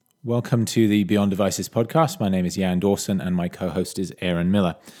Welcome to the Beyond Devices podcast. My name is Jan Dawson and my co-host is Aaron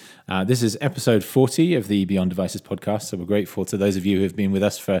Miller. This is episode 40 of the Beyond Devices podcast, so we're grateful to those of you who have been with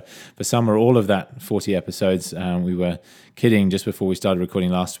us for some or all of that 40 episodes. We were kidding just before we started recording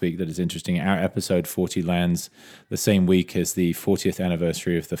last week that it's interesting. Our episode 40 lands the same week as the 40th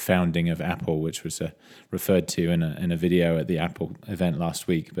anniversary of the founding of Apple, which was referred to in a video at the Apple event last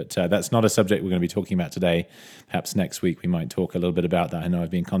week. But that's not a subject we're going to be talking about today. Perhaps next week we might talk a little bit about that. I know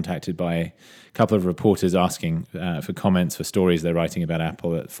I've been contacted by a couple of reporters asking for comments for stories they're writing about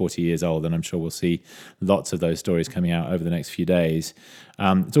Apple at 40 years old, and I'm sure we'll see lots of those stories coming out over the next few days.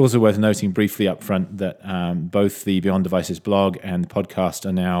 It's also worth noting briefly up front that both the Beyond Devices blog and the podcast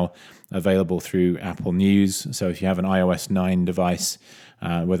are now available through Apple News. So if you have an iOS 9 device,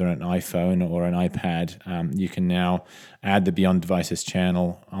 whether an iPhone or an iPad, you can now add the Beyond Devices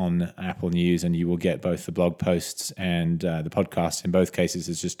channel on Apple News, and you will get both the blog posts and the podcast. In both cases,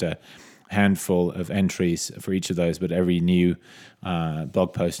 it's just a handful of entries for each of those, but every new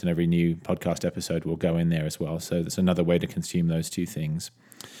blog post and every new podcast episode will go in there as well. So that's another way to consume those two things.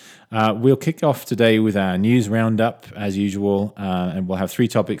 We'll kick off today with our news roundup as usual, and we'll have three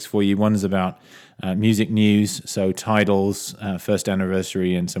topics for you. One is about music news, so Tidal's first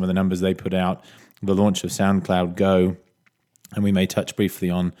anniversary and some of the numbers they put out, the launch of SoundCloud Go, and we may touch briefly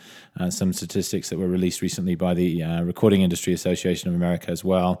on some statistics that were released recently by the Recording Industry Association of America as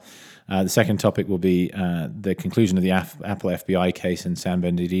well. The second topic will be the conclusion of the Apple FBI case in San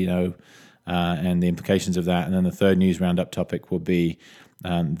Bernardino and the implications of that. And then the third news roundup topic will be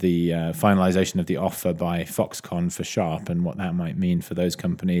the finalization of the offer by Foxconn for Sharp and what that might mean for those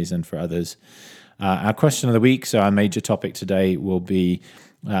companies and for others. Our question of the week, so our major topic today, will be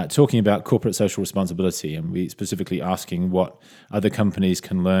talking about corporate social responsibility, and we specifically asking what other companies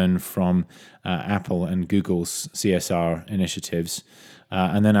can learn from Apple and Google's CSR initiatives.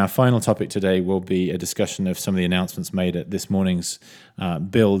 And then our final topic today will be a discussion of some of the announcements made at this morning's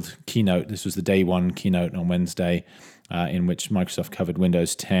Build keynote. This was the day one keynote on Wednesday, in which Microsoft covered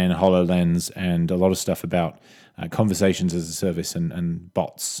Windows 10, HoloLens, and a lot of stuff about conversations as a service and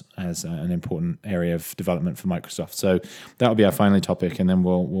bots as an important area of development for Microsoft. So that'll be our final topic, and then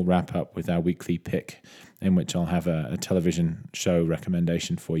we'll wrap up with our weekly pick, in which I'll have a television show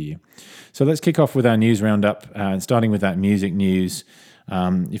recommendation for you. So let's kick off with our news roundup, starting with that music news.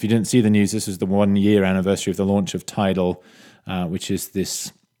 If you didn't see the news, this is the 1-year anniversary of the launch of Tidal, which is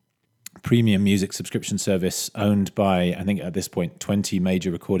this premium music subscription service owned by, I think at this point, 20 major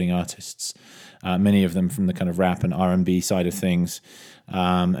recording artists, many of them from the kind of rap and R&B side of things.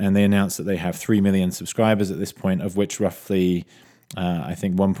 And they announced that they have 3 million subscribers at this point, of which roughly, I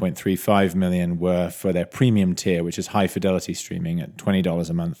think 1.35 million were for their premium tier, which is high fidelity streaming at $20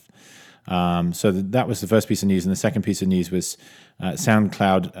 a month. So that was the first piece of news. And the second piece of news was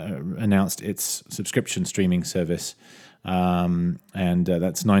SoundCloud announced its subscription streaming service. And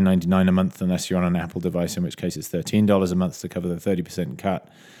that's $9.99 a month unless you're on an Apple device, in which case it's $13 a month to cover the 30% cut.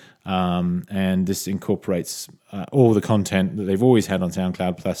 And this incorporates all the content that they've always had on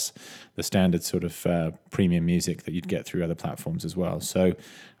SoundCloud, plus the standard sort of premium music that you'd get through other platforms as well. So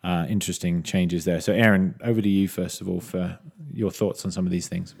interesting changes there. So Aaron, over to you first of all for your thoughts on some of these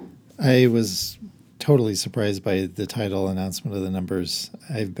things. I was totally surprised by the Tidal announcement of the numbers.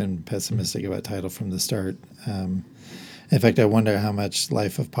 I've been pessimistic about Tidal from the start. In fact, I wonder how much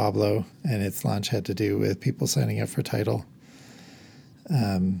Life of Pablo and its launch had to do with people signing up for Tidal.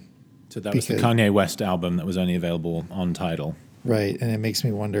 So that was the Kanye West album that was only available on Tidal. Right, and it makes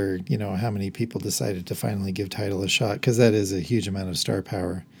me wonder, how many people decided to finally give Tidal a shot, because that is a huge amount of star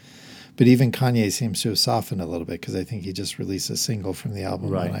power. But even Kanye seems to have softened a little bit, because I think he just released a single from the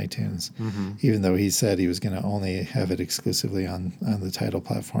album on iTunes, even though he said he was going to only have it exclusively on the Tidal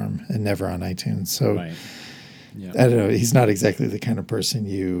platform and never on iTunes. So I don't know. He's not exactly the kind of person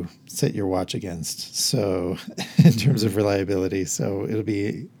you set your watch against. So in terms of reliability, so it'll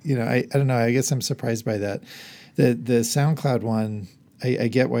be, I don't know. I guess I'm surprised by that. The SoundCloud one, I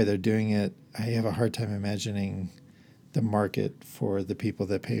get why they're doing it. I have a hard time imagining the market for the people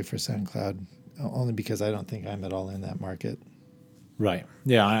that pay for SoundCloud, only because I don't think I'm at all in that market. Right.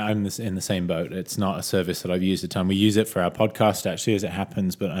 Yeah, I'm in the same boat. It's not a service that I've used a ton. We use it for our podcast, actually, as it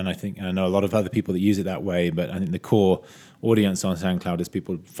happens, and I know a lot of other people that use it that way, but I think the core audience on SoundCloud is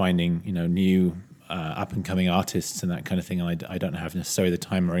people finding, new up-and-coming artists and that kind of thing, and I don't have necessarily the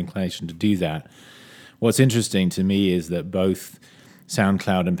time or inclination to do that. What's interesting to me is that both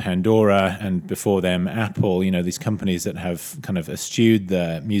SoundCloud and Pandora, and before them Apple, these companies that have kind of eschewed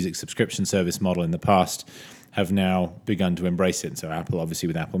the music subscription service model in the past, have now begun to embrace it. So Apple, obviously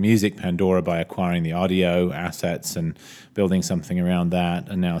with Apple Music, Pandora by acquiring the audio assets and building something around that,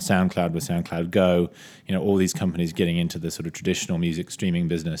 and now SoundCloud with SoundCloud Go. All these companies getting into the sort of traditional music streaming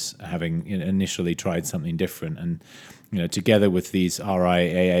business, having initially tried something different. And together with these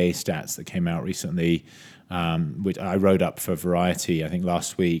RIAA stats that came out recently, which I wrote up for Variety, I think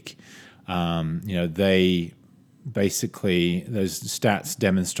last week, they basically, those stats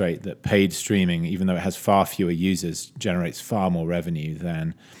demonstrate that paid streaming, even though it has far fewer users, generates far more revenue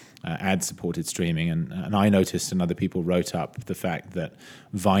than ad-supported streaming. And I noticed, and other people wrote up, the fact that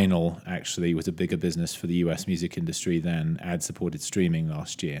vinyl actually was a bigger business for the US music industry than ad-supported streaming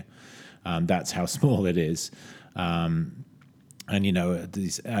last year. That's how small it is. And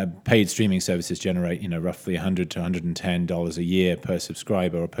these paid streaming services generate roughly $100 to $110 a year per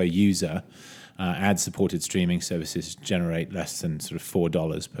subscriber or per user. Ad-supported streaming services generate less than sort of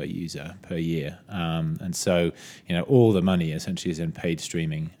 $4 per user per year, and so all the money essentially is in paid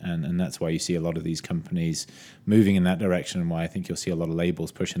streaming, and that's why you see a lot of these companies moving in that direction, and why I think you'll see a lot of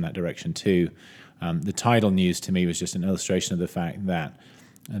labels push in that direction too. The Tidal news to me was just an illustration of the fact that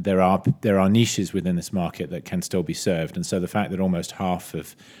there are niches within this market that can still be served, and so the fact that almost half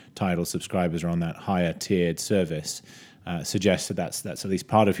of Tidal subscribers are on that higher tiered service suggests that that's at least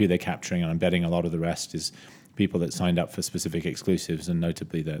part of who they're capturing, and I'm betting a lot of the rest is people that signed up for specific exclusives, and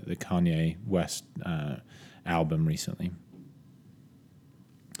notably the Kanye West album recently.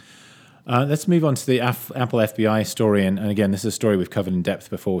 Let's move on to the Apple FBI story, and again, this is a story we've covered in depth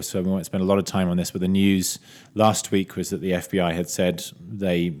before, so we won't spend a lot of time on this, but the news last week was that the FBI had said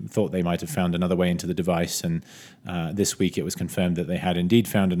they thought they might have found another way into the device, and this week it was confirmed that they had indeed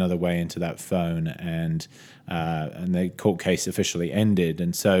found another way into that phone, and the court case officially ended.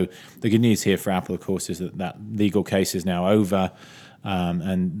 And so the good news here for Apple, of course, is that legal case is now over.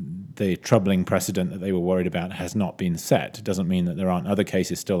 And the troubling precedent that they were worried about has not been set. It doesn't mean that there aren't other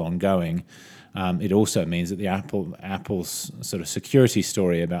cases still ongoing. It also means that the Apple's sort of security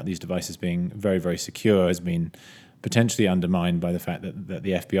story about these devices being very, very secure has been potentially undermined by the fact that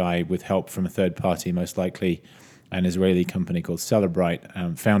the FBI, with help from a third party, most likely an Israeli company called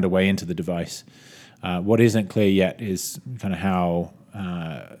Cellebrite, found a way into the device. What isn't clear yet is kind of how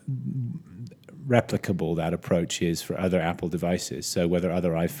replicable that approach is for other Apple devices. So whether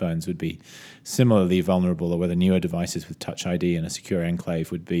other iPhones would be similarly vulnerable, or whether newer devices with Touch ID and a secure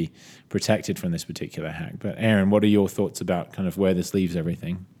enclave would be protected from this particular hack. But Aaron, what are your thoughts about kind of where this leaves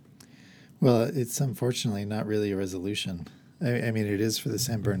everything? Well, it's unfortunately not really a resolution. I mean, it is for the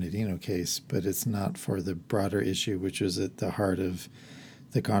San Bernardino case, but it's not for the broader issue, which was at the heart of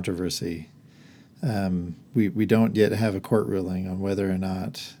the controversy. We don't yet have a court ruling on whether or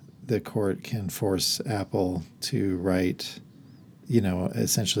not the court can force Apple to write,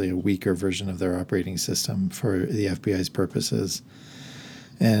 essentially a weaker version of their operating system for the FBI's purposes.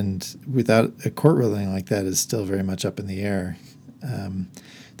 And without a court ruling like that, is still very much up in the air.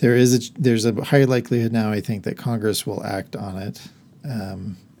 There's a high likelihood now, I think, that Congress will act on it,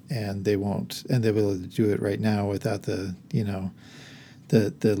 and they won't, and they'll be able to do it right now without the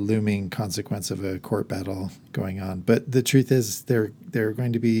looming consequence of a court battle going on. But the truth is, there are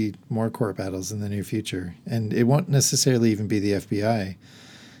going to be more court battles in the near future, and it won't necessarily even be the FBI.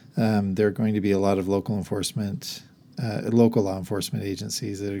 There are going to be a lot of local law enforcement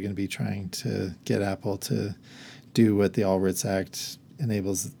agencies that are going to be trying to get Apple to do what the All Writs Act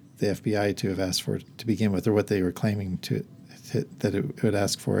enables the FBI to have asked for to begin with, or what they were claiming that it would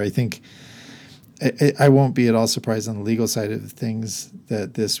ask for. I think I won't be at all surprised on the legal side of things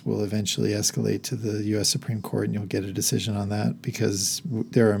that this will eventually escalate to the U.S. Supreme Court, and you'll get a decision on that, because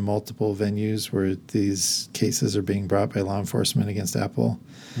there are multiple venues where these cases are being brought by law enforcement against Apple.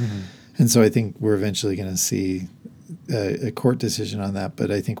 Mm-hmm. And so I think we're eventually going to see a court decision on that, but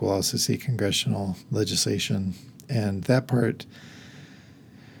I think we'll also see congressional legislation. And that part,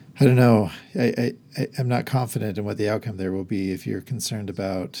 I don't know. I'm not confident in what the outcome there will be if you're concerned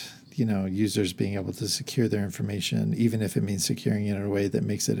about users being able to secure their information, even if it means securing it in a way that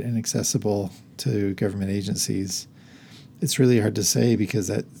makes it inaccessible to government agencies. It's really hard to say, because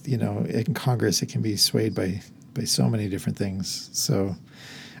that, in Congress, it can be swayed by so many different things. So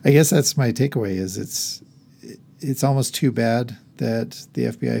I guess that's my takeaway, is it's almost too bad that the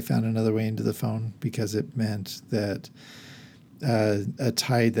FBI found another way into the phone, because it meant that a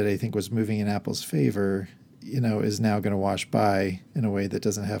tide that I think was moving in Apple's favor is now going to wash by in a way that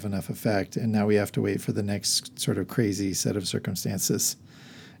doesn't have enough effect. And now we have to wait for the next sort of crazy set of circumstances.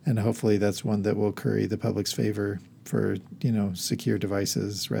 And hopefully that's one that will curry the public's favor for, secure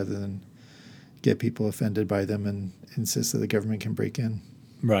devices, rather than get people offended by them and insist that the government can break in.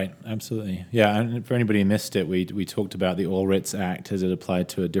 Right, absolutely. Yeah, and for anybody who missed it, we talked about the All Writs Act as it applied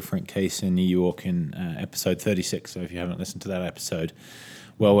to a different case in New York in episode 36. So if you haven't listened to that episode,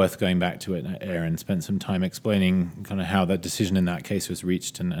 well worth going back to it. Aaron spent some time explaining kind of how that decision in that case was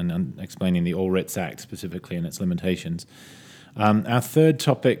reached and explaining the All Writs Act specifically and its limitations. Our third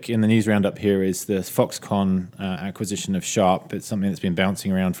topic in the news roundup here is the Foxconn acquisition of Sharp. It's something that's been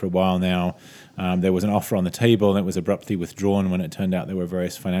bouncing around for a while now. There was an offer on the table, and it was abruptly withdrawn when it turned out there were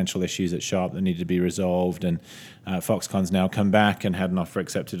various financial issues at Sharp that needed to be resolved. And Foxconn's now come back and had an offer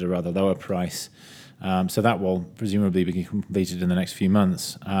accepted at a rather lower price. So that will presumably be completed in the next few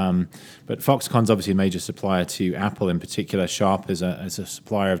months. But Foxconn's obviously a major supplier to Apple in particular. Sharp is a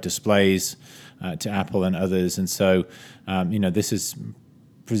supplier of displays to Apple and others. And so, this is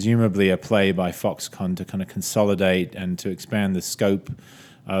presumably a play by Foxconn to kind of consolidate and to expand the scope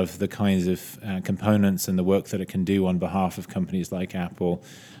of the kinds of components and the work that it can do on behalf of companies like Apple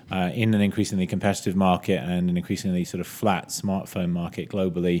in an increasingly competitive market and an increasingly sort of flat smartphone market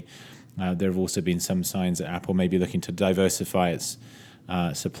globally. There have also been some signs that Apple may be looking to diversify its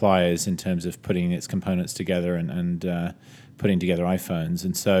suppliers in terms of putting its components together and putting together iPhones.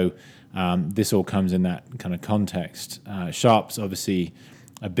 And so this all comes in that kind of context. Sharp's obviously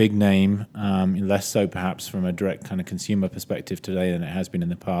a big name, less so perhaps from a direct kind of consumer perspective today than it has been in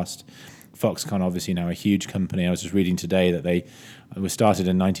the past. Foxconn obviously now a huge company. I was just reading today that they were started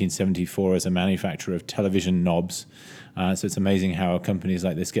in 1974 as a manufacturer of television knobs. So it's amazing how companies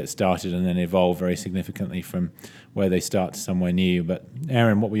like this get started and then evolve very significantly from where they start to somewhere new. But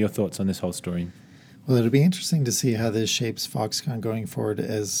Aaron, what were your thoughts on this whole story? Well, it'll be interesting to see how this shapes Foxconn going forward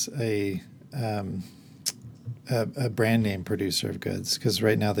as a brand name producer of goods, because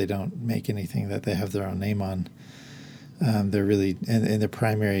right now they don't make anything that they have their own name on. They're really, and their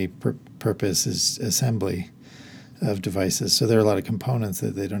primary purpose is assembly of devices. So there are a lot of components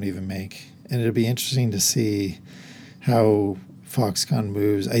that they don't even make. And it'll be interesting to see how Foxconn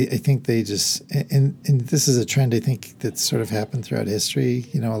moves. I think they just, and this is a trend I think that's sort of happened throughout history.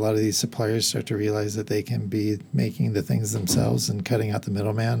 A lot of these suppliers start to realize that they can be making the things themselves and cutting out the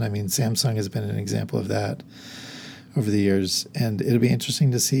middleman. I mean, Samsung has been an example of that over the years. And it'll be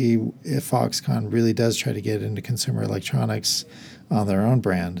interesting to see if Foxconn really does try to get into consumer electronics on their own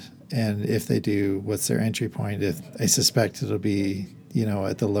brand. And if they do, what's their entry point? I suspect it'll be,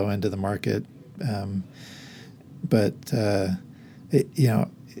 at the low end of the market. But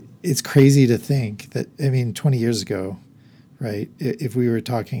it's crazy to think that, 20 years ago, right, if we were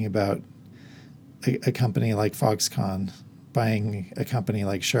talking about a company like Foxconn buying a company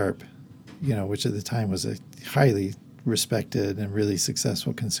like Sharp, which at the time was a highly respected and really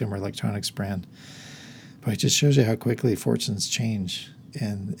successful consumer electronics brand. But it just shows you how quickly fortunes change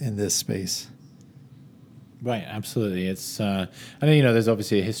in this space. Right, absolutely. It's I know there's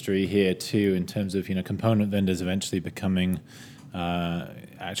obviously a history here too in terms of component vendors eventually becoming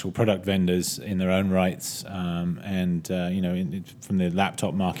actual product vendors in their own rights, from the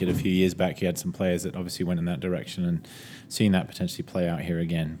laptop market a few years back, you had some players that obviously went in that direction, and seeing that potentially play out here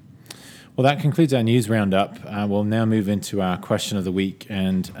again. Well, that concludes our news roundup. We'll now move into our question of the week,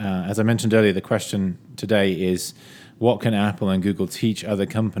 and as I mentioned earlier, the question today is, what can Apple and Google teach other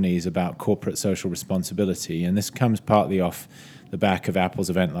companies about corporate social responsibility? And this comes partly off the back of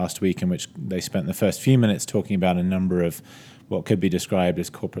Apple's event last week, in which they spent the first few minutes talking about a number of what could be described as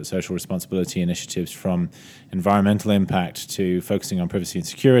corporate social responsibility initiatives, from environmental impact to focusing on privacy and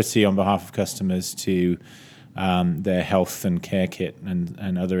security on behalf of customers to their health and care kit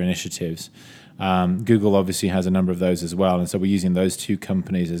and other initiatives. Google obviously has a number of those as well, and so we're using those two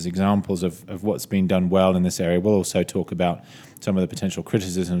companies as examples of what's being done well in this area. We'll also talk about some of the potential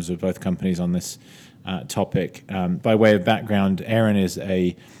criticisms of both companies on this topic. By way of background, Aaron is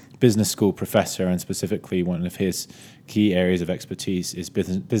a business school professor, and specifically one of his key areas of expertise is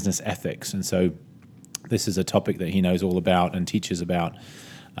business ethics, and so this is a topic that he knows all about and teaches about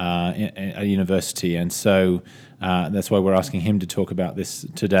at university, and so that's why we're asking him to talk about this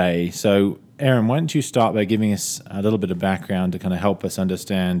today. So, Aaron, why don't you start by giving us a little bit of background to kind of help us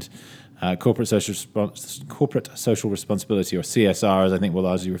understand corporate social responsibility, or CSR, as I think we'll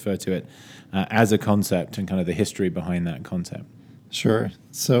largely refer to it, as a concept, and kind of the history behind that concept. Sure.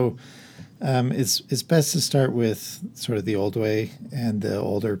 So it's best to start with sort of the old way and the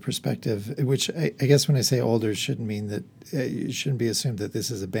older perspective, which I guess when I say older, shouldn't mean that it shouldn't be assumed that this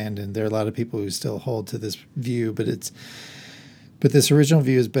is abandoned. There are a lot of people who still hold to this view, but this original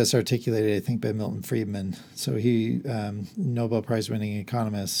view is best articulated, I think, by Milton Friedman. So he, Nobel Prize-winning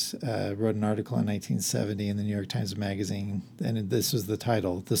economist, wrote an article in 1970 in the New York Times Magazine, and this was the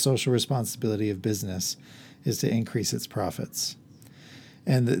title: "The Social Responsibility of Business is to Increase Its Profits."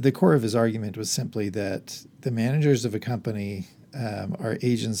 And the core of his argument was simply that the managers of a company are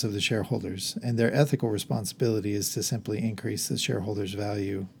agents of the shareholders, and their ethical responsibility is to simply increase the shareholders'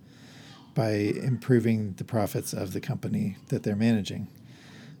 value by improving the profits of the company that they're managing.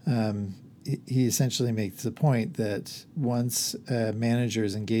 He essentially makes the point that once a manager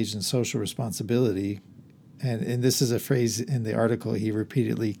is engaged in social responsibility, and this is a phrase in the article he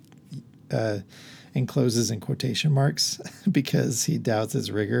repeatedly encloses in quotation marks because he doubts its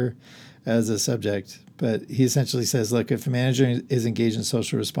rigor as a subject. But he essentially says, look, if a manager is engaged in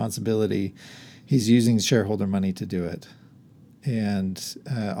social responsibility, he's using shareholder money to do it, and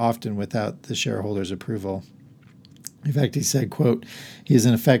often without the shareholders' approval. In fact, he said, quote, he is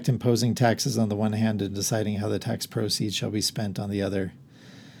in effect imposing taxes on the one hand and deciding how the tax proceeds shall be spent on the other.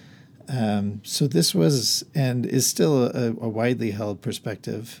 So this was and is still a widely held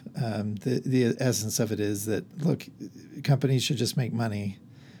perspective. The essence of it is that, look, companies should just make money,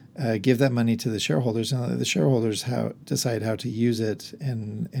 give that money to the shareholders, and let the shareholders decide how to use it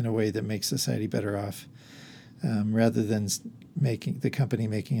in a way that makes society better off, rather than the company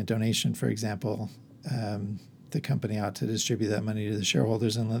making a donation, for example. The company ought to distribute that money to the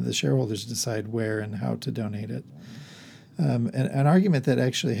shareholders and let the shareholders decide where and how to donate it. An argument that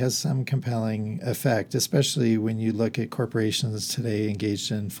actually has some compelling effect, especially when you look at corporations today engaged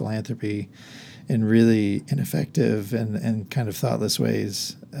in philanthropy in really ineffective and kind of thoughtless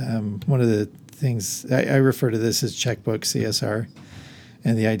ways. One of the things, I refer to this as checkbook CSR,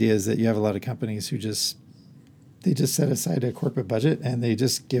 and the idea is that you have a lot of companies who just set aside a corporate budget and they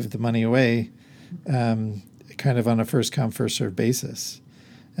just give the money away kind of on a first-come, first-served basis.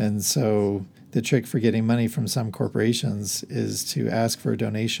 And so the trick for getting money from some corporations is to ask for a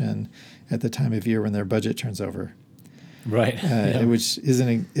donation at the time of year when their budget turns over, right? Which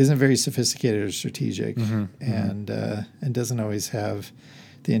isn't very sophisticated or strategic, and doesn't always have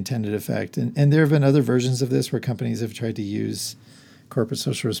the intended effect. And there have been other versions of this where companies have tried to use corporate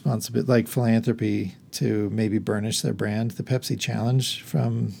social responsibility, like philanthropy, to maybe burnish their brand. The Pepsi Challenge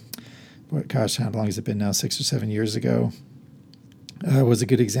from, how long has it been now? 6 or 7 years ago. Was a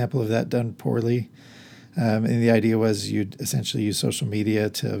good example of that done poorly. And the idea was you'd essentially use social media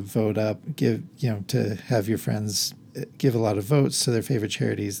to vote up, to have your friends give a lot of votes to their favorite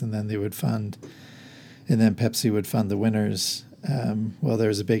charities, and then they would fund, and then Pepsi would fund the winners. Well, there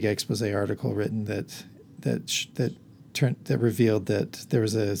was a big expose article written that revealed that there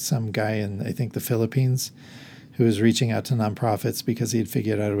was some guy in, I think, the Philippines who was reaching out to nonprofits because he had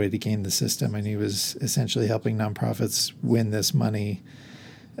figured out a way to game the system, and he was essentially helping nonprofits win this money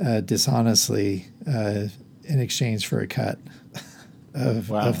dishonestly in exchange for a cut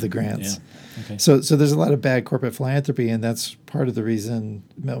of the grants. Yeah. Okay. So there's a lot of bad corporate philanthropy, and that's part of the reason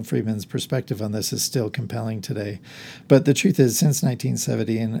Milton Friedman's perspective on this is still compelling today. But the truth is, since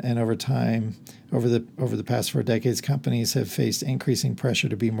 1970 and over time, over the past 4 decades, companies have faced increasing pressure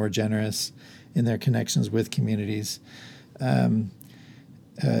to be more generous in their connections with communities. And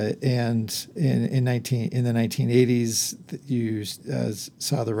in the 1980s, you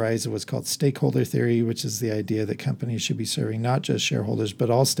saw the rise of what's called stakeholder theory, which is the idea that companies should be serving not just shareholders, but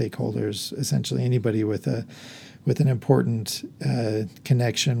all stakeholders, essentially anybody with an important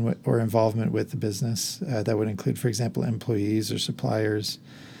connection or involvement with the business. That would include, for example, employees or suppliers,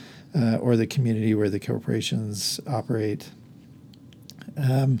 or the community where the corporations operate.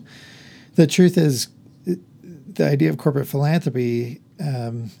 The truth is, the idea of corporate philanthropy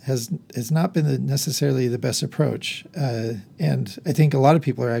has not been necessarily the best approach. And I think a lot of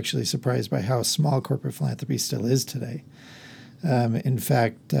people are actually surprised by how small corporate philanthropy still is today. In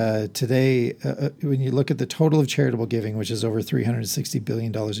fact, today, when you look at the total of charitable giving, which is over $360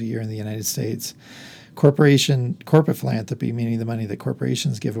 billion a year in the United States, corporate philanthropy, meaning the money that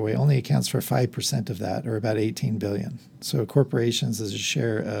corporations give away, only accounts for 5% of that, or about $18 billion. So corporations as a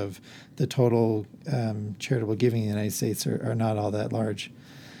share of the total charitable giving in the United States are not all that large.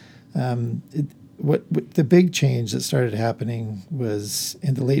 What the big change that started happening was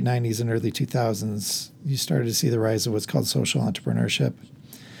in the late 90s and early 2000s, you started to see the rise of what's called social entrepreneurship,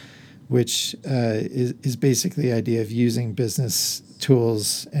 which is basically the idea of using business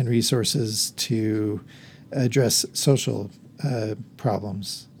tools and resources to address social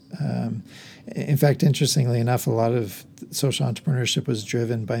problems. In fact, interestingly enough, a lot of social entrepreneurship was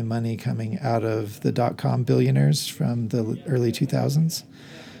driven by money coming out of the dot-com billionaires from the early 2000s,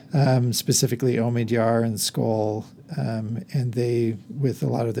 specifically Omidyar and Skoll, and they, with a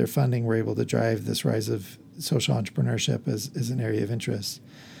lot of their funding, were able to drive this rise of social entrepreneurship as an area of interest.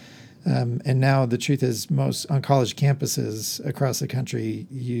 And now the truth is, on college campuses across the country,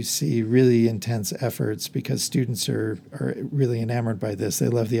 you see really intense efforts because students are really enamored by this. They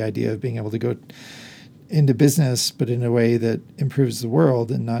love the idea of being able to go into business, but in a way that improves the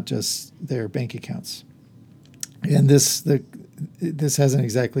world and not just their bank accounts. And this hasn't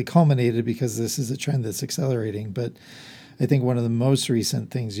exactly culminated because this is a trend that's accelerating, but I think one of the most recent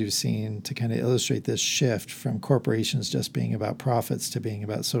things you've seen to kind of illustrate this shift from corporations just being about profits to being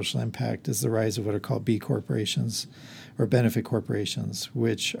about social impact is the rise of what are called B corporations or benefit corporations,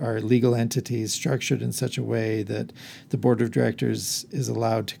 which are legal entities structured in such a way that the board of directors is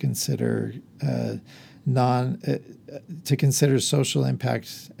allowed to consider social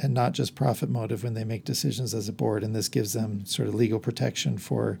impact and not just profit motive when they make decisions as a board. And this gives them sort of legal protection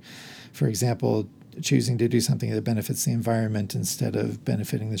for example, choosing to do something that benefits the environment instead of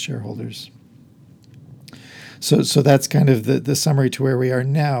benefiting the shareholders. So that's kind of the summary to where we are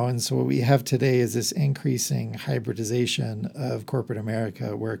now. And so what we have today is this increasing hybridization of corporate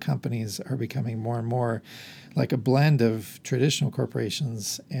America, where companies are becoming more and more like a blend of traditional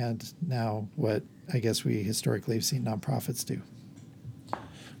corporations and now what I guess we historically have seen nonprofits do.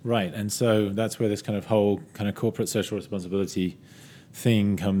 Right. And so that's where this kind of whole kind of corporate social responsibility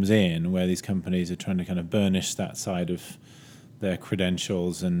thing comes in, where these companies are trying to kind of burnish that side of their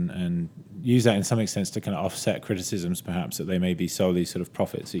credentials and use that in some extent to kind of offset criticisms perhaps that they may be solely sort of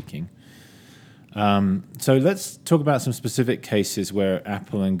profit seeking. So let's talk about some specific cases where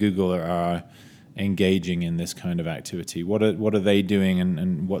Apple and Google are engaging in this kind of activity. What are they doing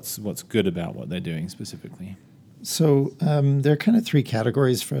and what's good about what they're doing specifically? So there are kind of three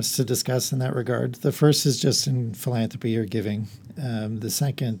categories for us to discuss in that regard. The first is just in philanthropy or giving. The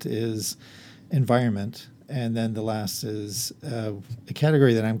second is environment. And then the last is a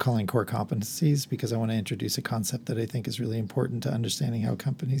category that I'm calling core competencies, because I want to introduce a concept that I think is really important to understanding how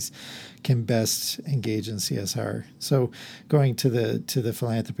companies can best engage in CSR. So going to the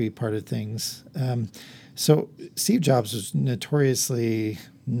philanthropy part of things. So Steve Jobs was notoriously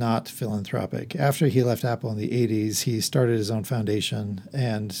not philanthropic. After he left Apple in the 80s, he started his own foundation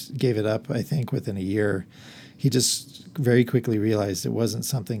and gave it up, I think, within a year. He just very quickly realized it wasn't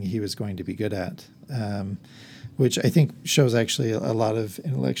something he was going to be good at, which I think shows actually a lot of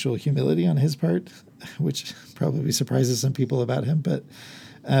intellectual humility on his part, which probably surprises some people about him. But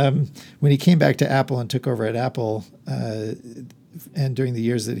when he came back to Apple and took over at Apple, and during the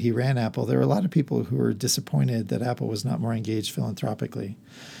years that he ran Apple, there were a lot of people who were disappointed that Apple was not more engaged philanthropically.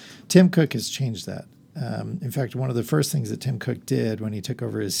 Tim Cook has changed that. In fact, one of the first things that Tim Cook did when he took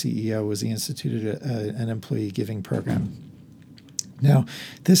over as CEO was he instituted an employee giving program. Now,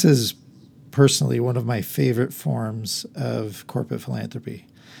 this is personally one of my favorite forms of corporate philanthropy.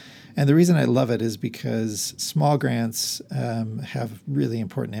 And the reason I love it is because small grants have really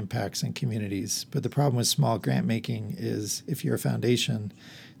important impacts in communities. But the problem with small grant making is if you're a foundation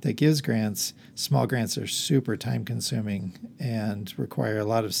that gives grants, small grants are super time consuming and require a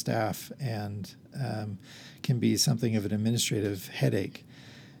lot of staff and can be something of an administrative headache.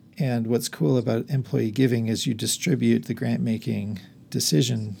 And what's cool about employee giving is you distribute the grant making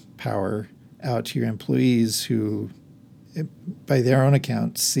decision power out to your employees who, by their own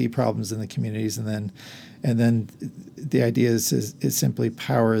account, see problems in the communities, and then the idea is simply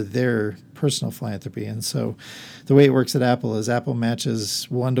power their personal philanthropy. And so the way it works at Apple is Apple matches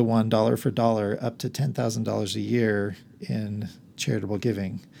 1-to-1, dollar for dollar, up to $10,000 a year in charitable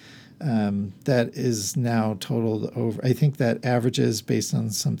giving. That is now totaled over, I think that averages, based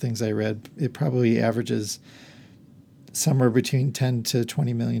on some things I read, it probably averages somewhere between $10 to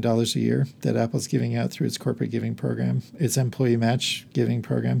 $20 million a year that Apple's giving out through its corporate giving program, its employee match giving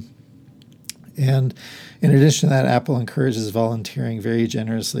program. And in addition to that, Apple encourages volunteering very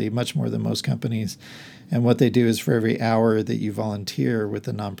generously, much more than most companies. And what they do is for every hour that you volunteer with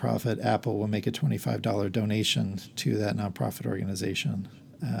a nonprofit, Apple will make a $25 donation to that nonprofit organization.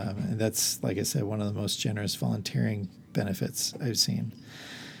 And that's, like I said, one of the most generous volunteering benefits I've seen.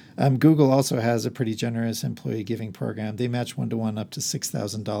 Google also has a pretty generous employee giving program. They match 1-to-1 up to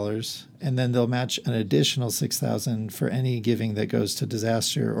 $6,000, and then they'll match an additional $6,000 for any giving that goes to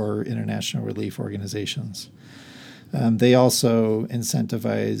disaster or international relief organizations. They also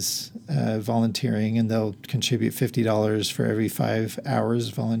incentivize volunteering, and they'll contribute $50 for every 5 hours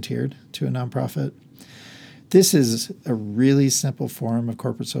volunteered to a nonprofit. This is a really simple form of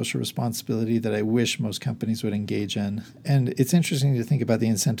corporate social responsibility that I wish most companies would engage in. And it's interesting to think about the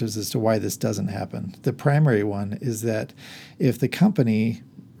incentives as to why this doesn't happen. The primary one is that if the company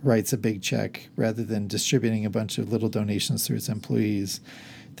writes a big check rather than distributing a bunch of little donations through its employees,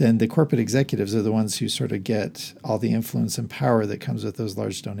 then the corporate executives are the ones who sort of get all the influence and power that comes with those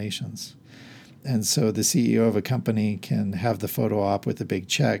large donations. And so the CEO of a company can have the photo op with a big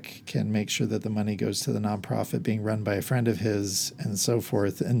check, can make sure that the money goes to the nonprofit being run by a friend of his, and so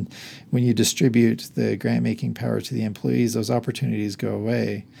forth. And when you distribute the grant-making power to the employees, those opportunities go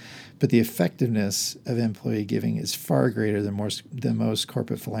away. But the effectiveness of employee giving is far greater than most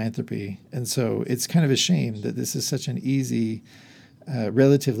corporate philanthropy. And so it's kind of a shame that this is such an easy,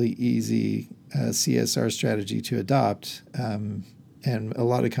 relatively easy CSR strategy to adopt. And a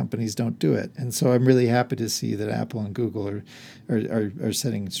lot of companies don't do it. And so I'm really happy to see that Apple and Google are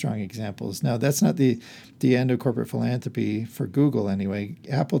setting strong examples. Now, that's not the end of corporate philanthropy for Google anyway.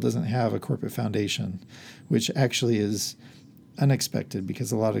 Apple doesn't have a corporate foundation, which actually is unexpected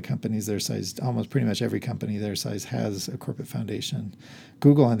because a lot of companies their size, almost pretty much every company their size has a corporate foundation.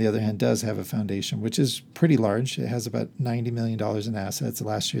 Google, on the other hand, does have a foundation, which is pretty large. It has about $90 million in assets.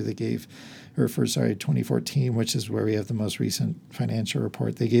 Last year they gave, 2014, which is where we have the most recent financial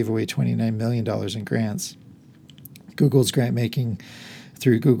report, they gave away $29 million in grants. Google's grant making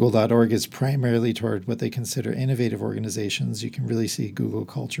through google.org is primarily toward what they consider innovative organizations. You can really see Google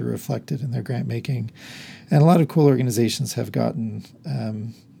culture reflected in their grant making. And a lot of cool organizations have gotten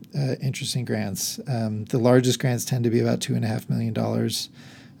interesting grants. The largest grants tend to be about $2.5 million.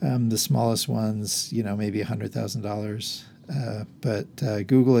 The smallest ones, maybe $100,000. But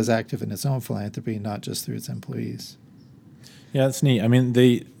Google is active in its own philanthropy, not just through its employees. Yeah, that's neat. I mean,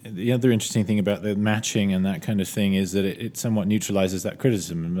 the other interesting thing about the matching and that kind of thing is that it somewhat neutralizes that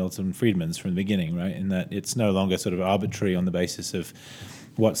criticism of Milton Friedman's from the beginning, right? In that it's no longer sort of arbitrary on the basis of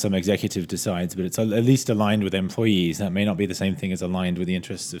what some executive decides, but it's at least aligned with employees. That may not be the same thing as aligned with the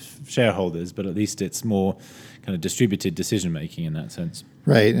interests of shareholders, but at least it's more kind of distributed decision-making in that sense.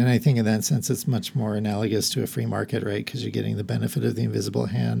 Right, and I think in that sense it's much more analogous to a free market, right? Because you're getting the benefit of the invisible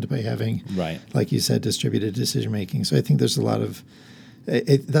hand by having, right, like you said, distributed decision-making. So I think there's a lot of,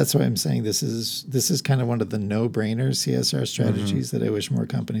 that's why I'm saying this is kind of one of the no-brainer CSR strategies that I wish more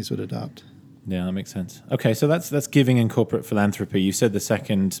companies would adopt. Yeah, that makes sense. Okay, so that's giving in corporate philanthropy. You said the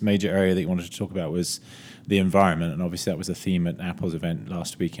second major area that you wanted to talk about was the environment, and obviously that was a theme at Apple's event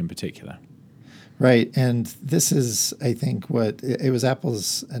last week in particular. Right, and this is, I think, it was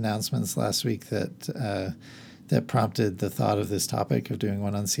Apple's announcements last week that prompted the thought of this topic of doing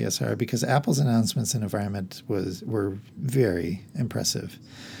one on CSR, because Apple's announcements in environment were very impressive.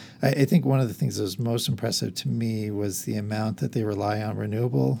 I think one of the things that was most impressive to me was the amount that they rely on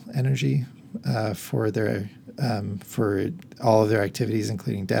renewable energy for all of their activities,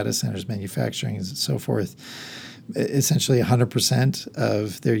 including data centers, manufacturing, and so forth. Essentially 100%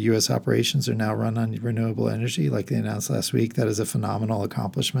 of their U.S. operations are now run on renewable energy, like they announced last week. That is a phenomenal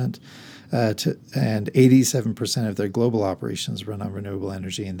accomplishment. And 87% of their global operations run on renewable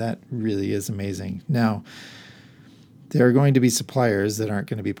energy, and that really is amazing. Now, there are going to be suppliers that aren't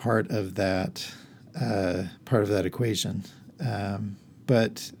going to be part of that equation.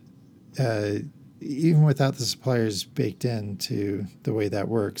 But even without the suppliers baked into the way that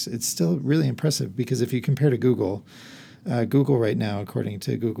works, it's still really impressive, because if you compare to Google right now, according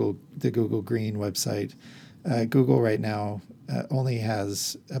to the Google Green website, Google right now only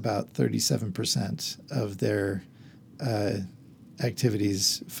has about 37% of their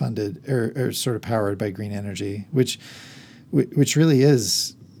activities funded or sort of powered by green energy, which really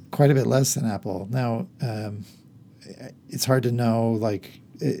is quite a bit less than Apple. Now, it's hard to know,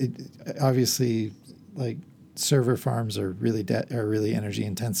 obviously, like, server farms are really energy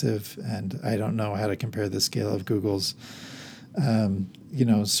intensive, and I don't know how to compare the scale of Google's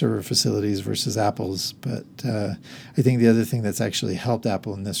server facilities versus Apple's. But I think the other thing that's actually helped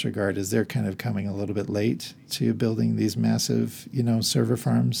Apple in this regard is they're kind of coming a little bit late to building these massive, server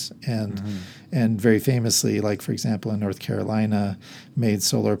farms. And very famously, like, for example, in North Carolina, made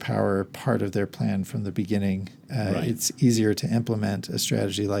solar power part of their plan from the beginning. Right. It's easier to implement a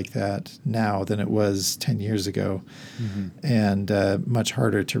strategy like that now than it was 10 years ago, and much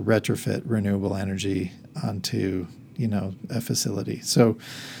harder to retrofit renewable energy onto a facility. So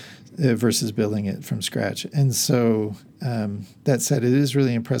versus building it from scratch. And so that said, it is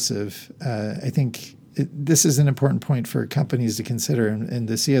really impressive. I think this is an important point for companies to consider, and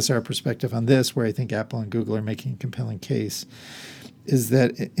the CSR perspective on this, where I think Apple and Google are making a compelling case, is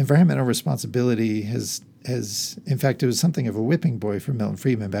that environmental responsibility has, in fact, it was something of a whipping boy for Milton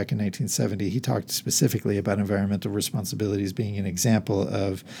Friedman back in 1970. He talked specifically about environmental responsibilities being an example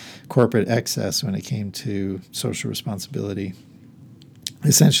of corporate excess when it came to social responsibility.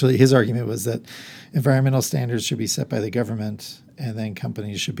 Essentially, his argument was that environmental standards should be set by the government, and then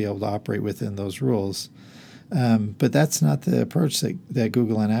companies should be able to operate within those rules. But that's not the approach that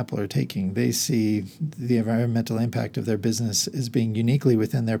Google and Apple are taking. They see the environmental impact of their business as being uniquely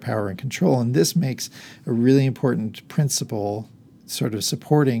within their power and control. And this makes a really important principle sort of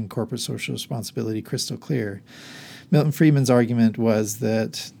supporting corporate social responsibility crystal clear. Milton Friedman's argument was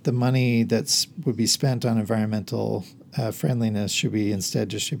that the money that would be spent on environmental friendliness should be instead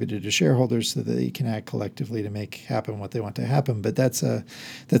distributed to shareholders so that they can act collectively to make happen what they want to happen. But that's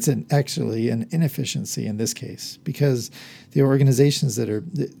actually an inefficiency in this case, because the organizations that are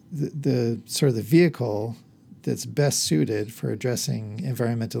the sort of the vehicle that's best suited for addressing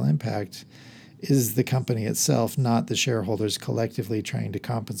environmental impact is the company itself, not the shareholders collectively trying to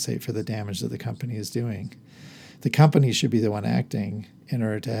compensate for the damage that the company is doing. The company should be the one acting in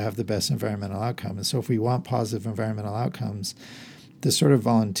order to have the best environmental outcome. And so if we want positive environmental outcomes, the sort of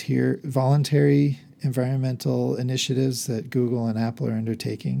voluntary environmental initiatives that Google and Apple are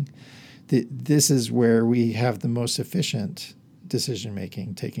undertaking, this is where we have the most efficient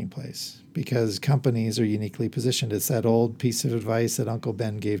decision-making taking place, because companies are uniquely positioned. It's that old piece of advice that Uncle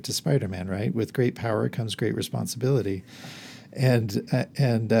Ben gave to Spider-Man, right? With great power comes great responsibility. And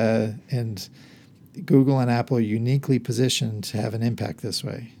Google and Apple are uniquely positioned to have an impact this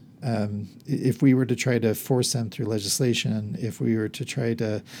way. If we were to try to force them through legislation, if we were to try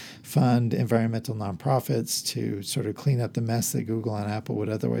to fund environmental nonprofits to sort of clean up the mess that Google and Apple would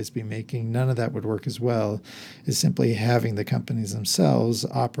otherwise be making, none of that would work as well as simply having the companies themselves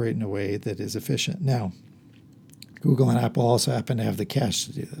operate in a way that is efficient. Now, Google and Apple also happen to have the cash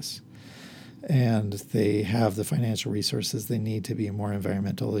to do this, and they have the financial resources they need to be more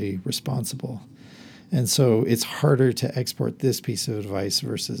environmentally responsible. And so it's harder to export this piece of advice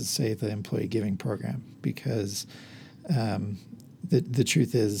versus, say, the employee giving program, because the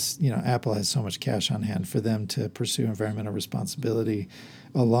truth is, Apple has so much cash on hand for them to pursue environmental responsibility,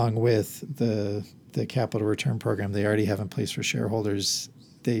 along with the capital return program they already have in place for shareholders.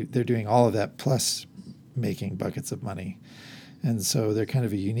 They're doing all of that plus making buckets of money. And so they're kind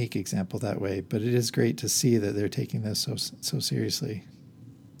of a unique example that way. But it is great to see that they're taking this so seriously.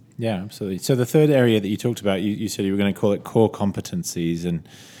 Yeah, absolutely. So the third area that you talked about, you said you were going to call it core competencies, and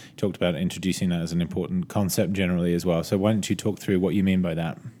you talked about introducing that as an important concept generally as well. So why don't you talk through what you mean by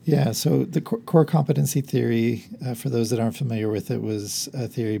that? Yeah, so the core competency theory, for those that aren't familiar with it, was a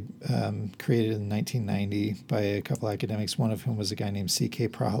theory created in 1990 by a couple academics, one of whom was a guy named C.K.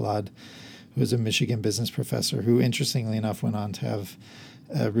 Prahalad, who was a Michigan business professor who, interestingly enough, went on to have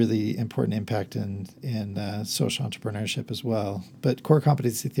a really important impact in social entrepreneurship as well. But core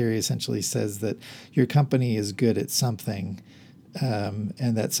competency theory essentially says that your company is good at something,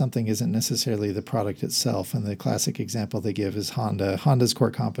 and that something isn't necessarily the product itself. And the classic example they give is Honda. Honda's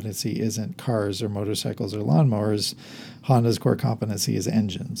core competency isn't cars or motorcycles or lawnmowers. Honda's core competency is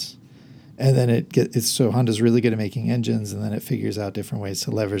engines. And then so Honda's really good at making engines, and then it figures out different ways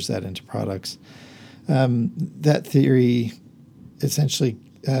to leverage that into products. That theory essentially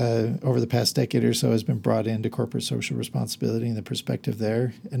over the past decade or so has been brought into corporate social responsibility and the perspective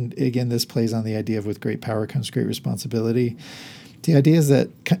there. And again, this plays on the idea of with great power comes great responsibility. The idea is that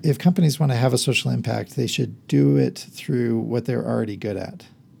if companies want to have a social impact, they should do it through what they're already good at.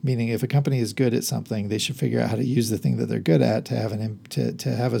 Meaning, if a company is good at something, they should figure out how to use the thing that they're good at to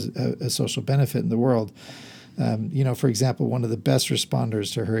have a social benefit in the world. For example, one of the best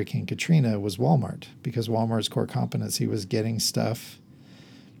responders to Hurricane Katrina was Walmart, because Walmart's core competency was getting stuff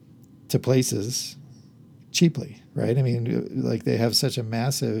to places cheaply, right? I mean, like, they have such a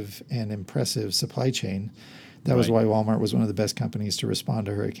massive and impressive supply chain. That was why Walmart was one of the best companies to respond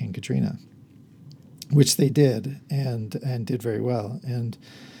to Hurricane Katrina, which they did and did very well.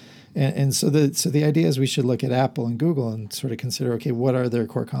 And so the idea is we should look at Apple and Google and sort of consider, okay, what are their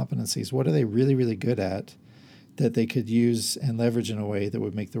core competencies? What are they really, really good at that they could use and leverage in a way that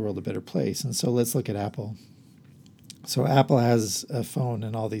would make the world a better place? And so let's look at Apple. So Apple has a phone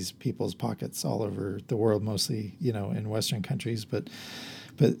in all these people's pockets all over the world, mostly, in Western countries. But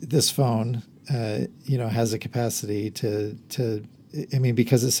this phone, has a capacity to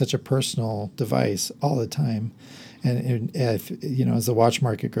because it's such a personal device all the time. And if, as the watch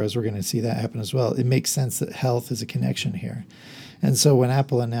market grows, we're going to see that happen as well. It makes sense that health is a connection here. And so when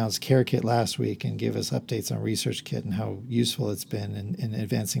Apple announced CareKit last week and gave us updates on ResearchKit and how useful it's been in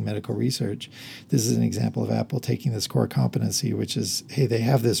advancing medical research, this is an example of Apple taking this core competency, which is, hey, they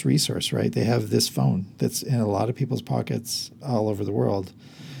have this resource, right? They have this phone that's in a lot of people's pockets all over the world.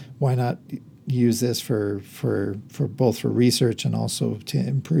 Why not use this for both for research and also to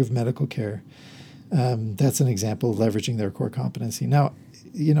improve medical care? That's an example of leveraging their core competency. Now,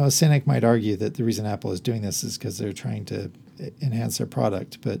 a cynic might argue that the reason Apple is doing this is because they're trying to enhance their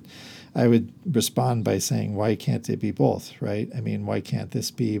product. But I would respond by saying, why can't it be both, right? I mean, why can't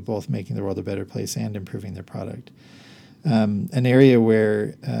this be both making the world a better place and improving their product? An area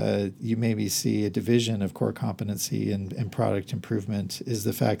where you maybe see a division of core competency and product improvement is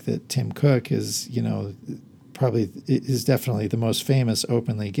the fact that Tim Cook is, probably is definitely the most famous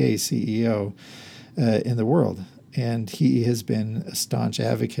openly gay CEO in the world. And he has been a staunch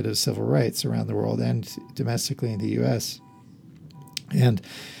advocate of civil rights around the world and domestically in the U.S. And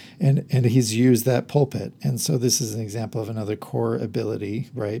he's used that pulpit. And so this is an example of another core ability,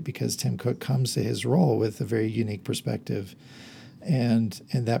 right? Because Tim Cook comes to his role with a very unique perspective. And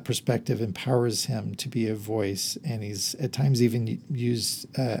that perspective empowers him to be a voice. And he's at times even used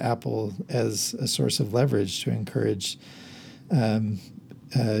Apple as a source of leverage to encourage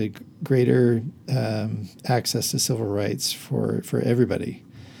greater access to civil rights for everybody.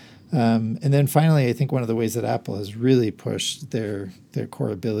 And then finally, I think one of the ways that Apple has really pushed their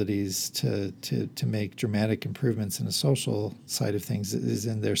core abilities to make dramatic improvements in the social side of things is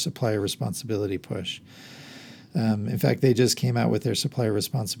in their supplier responsibility push. In fact, they just came out with their supplier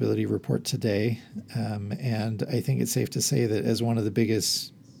responsibility report today. And I think it's safe to say that as one of the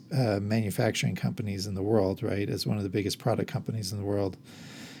biggest manufacturing companies in the world, right, as one of the biggest product companies in the world,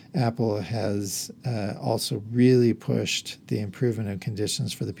 Apple has also really pushed the improvement of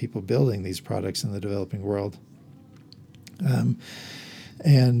conditions for the people building these products in the developing world. I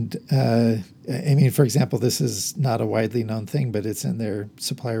mean, for example, this is not a widely known thing, but it's in their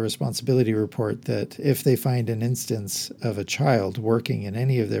supplier responsibility report that if they find an instance of a child working in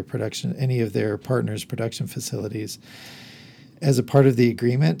any of their partners' production facilities, as a part of the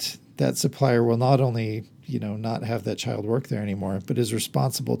agreement, that supplier will not only not have that child work there anymore, but is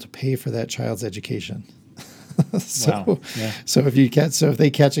responsible to pay for that child's education. Wow. Yeah. So if they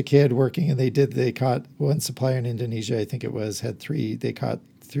catch a kid working, and they caught one supplier in Indonesia, I think it was, they caught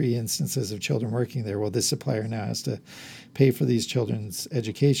 3 instances of children working there. Well, this supplier now has to pay for these children's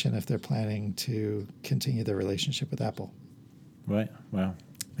education if they're planning to continue their relationship with Apple. Right. Wow.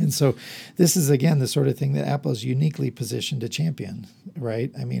 And so this is, again, the sort of thing that Apple is uniquely positioned to champion,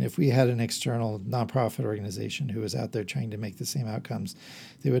 right? I mean, if we had an external nonprofit organization who was out there trying to make the same outcomes,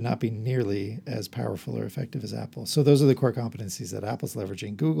 they would not be nearly as powerful or effective as Apple. So those are the core competencies that Apple's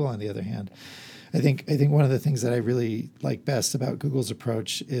leveraging. Google, on the other hand, I think one of the things that I really like best about Google's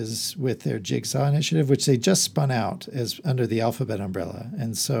approach is with their Jigsaw initiative, which they just spun out as under the Alphabet umbrella.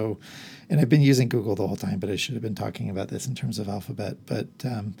 And I've been using Google the whole time, but I should have been talking about this in terms of Alphabet. But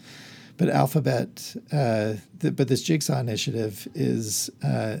Alphabet, but this Jigsaw initiative is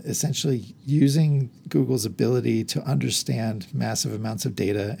essentially using Google's ability to understand massive amounts of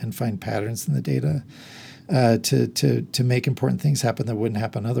data and find patterns in the data to make important things happen that wouldn't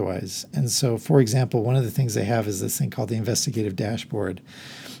happen otherwise. And so, for example, one of the things they have is this thing called the investigative dashboard.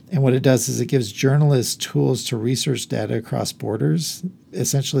 And what it does is it gives journalists tools to research data across borders,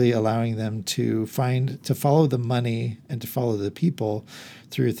 essentially allowing them to follow the money and to follow the people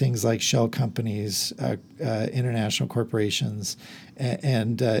through things like shell companies, international corporations,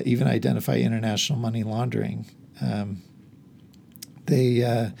 and even identify international money laundering. They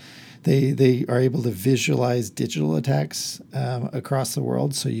are able to visualize digital attacks across the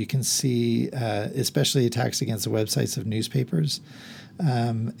world, so you can see especially attacks against the websites of newspapers.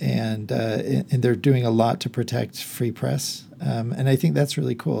 And they're doing a lot to protect free press. And I think that's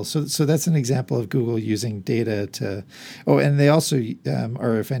really cool. So that's an example of Google using data to... Oh, and they also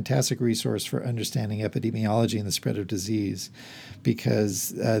are a fantastic resource for understanding epidemiology and the spread of disease, because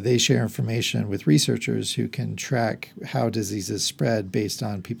they share information with researchers who can track how diseases spread based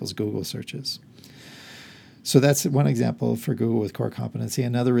on people's Google searches. So that's one example for Google with core competency.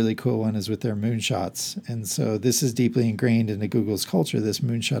 Another really cool one is with their moonshots. And so this is deeply ingrained into Google's culture, this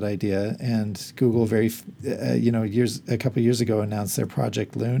moonshot idea. And Google a couple of years ago announced their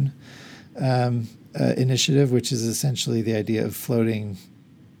Project Loon initiative, which is essentially the idea of floating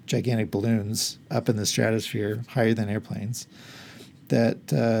gigantic balloons up in the stratosphere, higher than airplanes,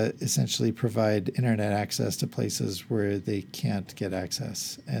 that essentially provide internet access to places where they can't get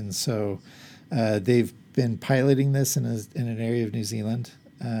access. And so they've been piloting this in an area of New Zealand,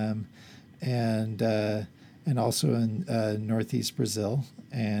 and also in northeast Brazil.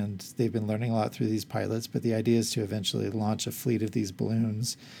 And they've been learning a lot through these pilots. But the idea is to eventually launch a fleet of these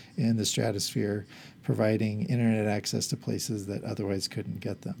balloons in the stratosphere, providing internet access to places that otherwise couldn't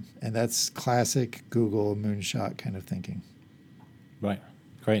get them. And that's classic Google moonshot kind of thinking. Right.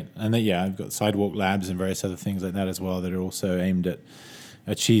 Great. And I've got Sidewalk Labs and various other things like that as well that are also aimed at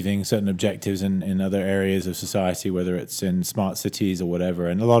achieving certain objectives in other areas of society, whether it's in smart cities or whatever.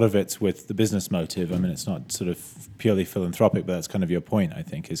 And a lot of it's with the business motive. I mean, it's not sort of purely philanthropic, but that's kind of your point, I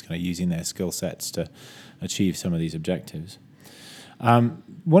think, is kind of using their skill sets to achieve some of these objectives.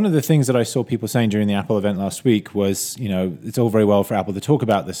 One of the things that I saw people saying during the Apple event last week was, it's all very well for Apple to talk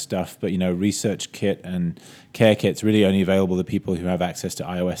about this stuff, but, Research Kit and Care Kit's really only available to people who have access to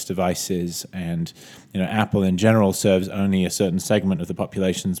iOS devices. And, Apple in general serves only a certain segment of the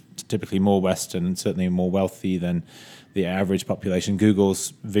population, typically more Western and certainly more wealthy than the average population.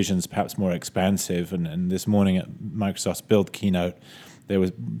 Google's vision's perhaps more expansive. And this morning at Microsoft's Build keynote, there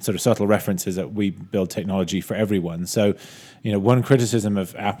was sort of subtle references that we build technology for everyone. So, one criticism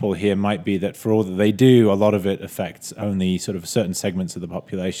of Apple here might be that for all that they do, a lot of it affects only sort of certain segments of the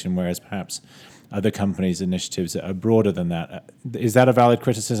population, whereas perhaps other companies' initiatives are broader than that. Is that a valid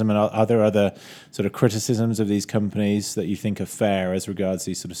criticism? And are there other sort of criticisms of these companies that you think are fair as regards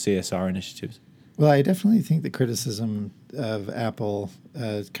these sort of CSR initiatives? Well, I definitely think the criticism of Apple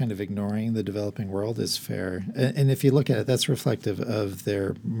kind of ignoring the developing world is fair. And if you look at it, that's reflective of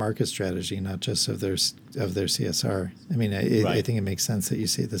their market strategy, not just of their CSR. I mean, right. I think it makes sense that you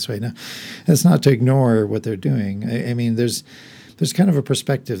see it this way. Now, that's not to ignore what they're doing. I mean, there's kind of a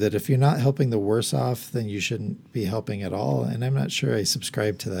perspective that if you're not helping the worse off, then you shouldn't be helping at all. And I'm not sure I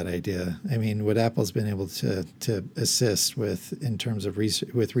subscribe to that idea. I mean, what Apple's been able to assist with in terms of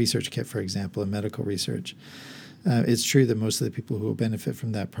with Research Kit, for example, in medical research, it's true that most of the people who will benefit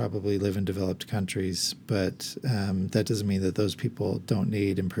from that probably live in developed countries, but that doesn't mean that those people don't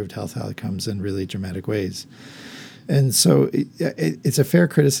need improved health outcomes in really dramatic ways. And so it's a fair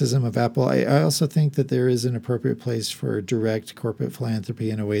criticism of Apple. I also think that there is an appropriate place for direct corporate philanthropy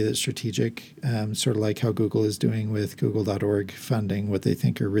in a way that's strategic, sort of like how Google is doing with Google.org funding what they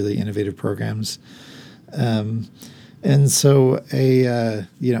think are really innovative programs. And so I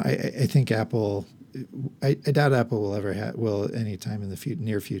think Apple, I doubt Apple will ever will anytime in the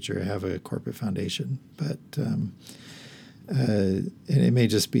near future have a corporate foundation, but and it may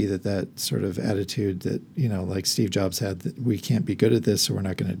just be that sort of attitude that, like Steve Jobs had, that we can't be good at this, so we're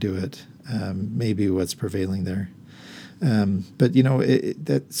not going to do it, maybe what's prevailing there. But,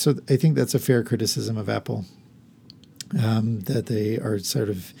 so I think that's a fair criticism of Apple, that they are sort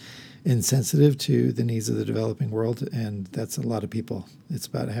of insensitive to the needs of the developing world, and that's a lot of people. It's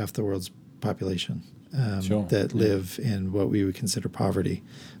about half the world's population Sure. that live in what we would consider poverty,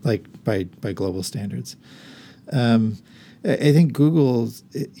 like by global standards. I think Google,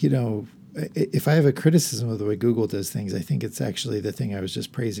 if I have a criticism of the way Google does things, I think it's actually the thing I was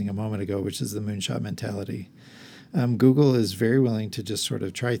just praising a moment ago, which is the moonshot mentality. Google is very willing to just sort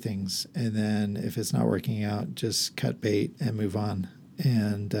of try things, and then if it's not working out, just cut bait and move on.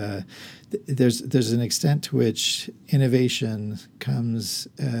 And there's an extent to which innovation comes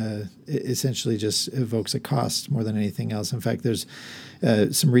essentially just evokes a cost more than anything else. In fact, there's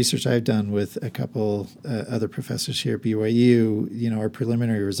some research I've done with a couple other professors here at BYU. Our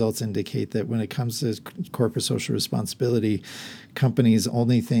preliminary results indicate that when it comes to corporate social responsibility, companies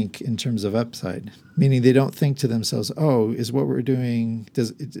only think in terms of upside, meaning they don't think to themselves, "Oh, is what we're doing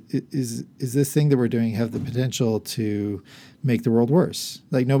is this thing that we're doing have the potential to make the world worse?"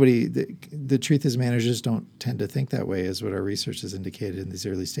 Like the truth is, managers don't tend to think that way, is what our research has indicated in these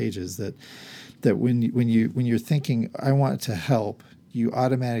early stages. That when you're thinking, "I want to help," you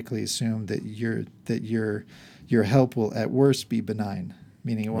automatically assume that your help will at worst be benign,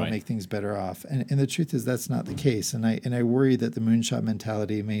 meaning it won't make things better off. And the truth is that's not the case. And I worry that the moonshot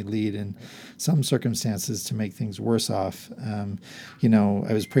mentality may lead in some circumstances to make things worse off.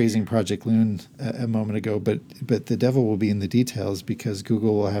 I was praising Project Loon a moment ago, but the devil will be in the details, because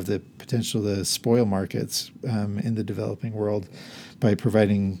Google will have the potential to spoil markets in the developing world by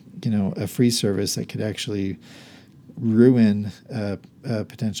providing a free service that could actually ruin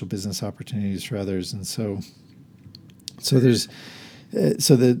potential business opportunities for others. And so there's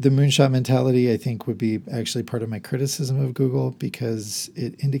the moonshot mentality, I think, would be actually part of my criticism of Google, because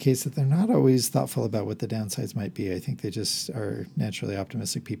it indicates that they're not always thoughtful about what the downsides might be. I think they just are naturally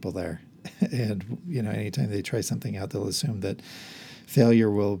optimistic people there. And, anytime they try something out, they'll assume that failure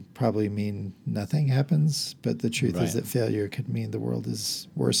will probably mean nothing happens. But the truth is that failure could mean the world is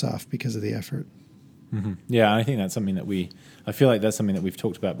worse off because of the effort. Mm-hmm. Yeah, I think that's something I feel like that's something that we've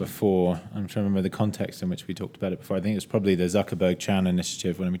talked about before. I'm trying to remember the context in which we talked about it before. I think it was probably the Zuckerberg-Chan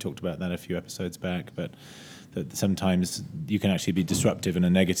initiative when we talked about that a few episodes back, but that sometimes you can actually be disruptive in a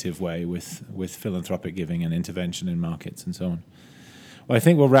negative way with philanthropic giving and intervention in markets and so on. Well, I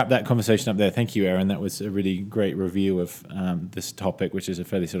think we'll wrap that conversation up there. Thank you, Aaron. That was a really great review of this topic, which is a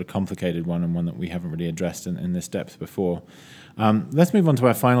fairly sort of complicated one and one that we haven't really addressed in this depth before. Let's move on to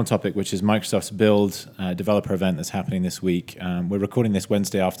our final topic, which is Microsoft's Build developer event that's happening this week. We're recording this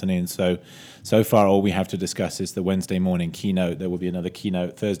Wednesday afternoon, so far all we have to discuss is the Wednesday morning keynote. There will be another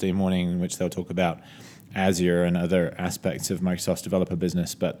keynote Thursday morning in which they'll talk about Azure and other aspects of Microsoft's developer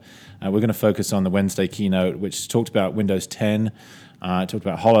business. But we're going to focus on the Wednesday keynote, which talked about Windows 10, talked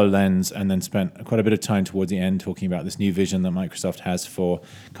about HoloLens, and then spent quite a bit of time towards the end talking about this new vision that Microsoft has for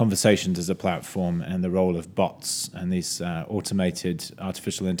conversations as a platform and the role of bots and these automated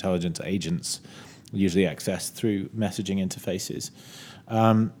artificial intelligence agents usually accessed through messaging interfaces.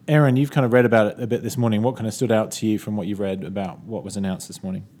 Aaron, you've kind of read about it a bit this morning. What kind of stood out to you from what you've read about what was announced this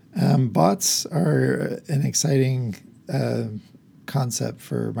morning? Bots are an exciting concept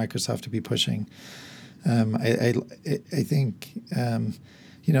for Microsoft to be pushing. I think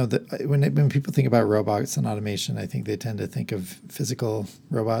when people think about robots and automation, I think they tend to think of physical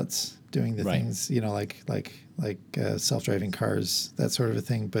robots doing the things, like self-driving cars, that sort of a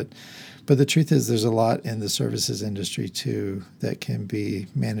thing. But the truth is, there's a lot in the services industry too that can be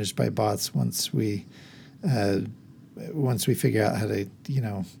managed by bots once we figure out how to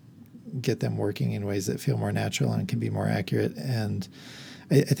get them working in ways that feel more natural and can be more accurate. And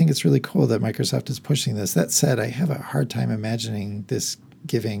I think it's really cool that Microsoft is pushing this. That said, I have a hard time imagining this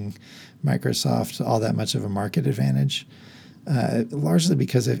giving Microsoft all that much of a market advantage. Largely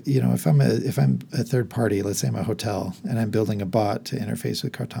because if I'm a third party, let's say I'm a hotel and I'm building a bot to interface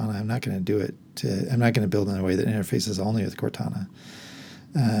with Cortana, I'm not going to build in a way that interfaces only with Cortana.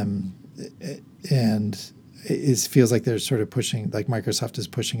 And it feels like they're sort of pushing, like Microsoft is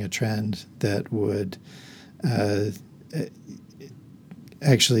pushing a trend that would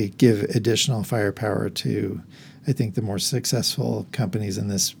actually give additional firepower to, I think, the more successful companies in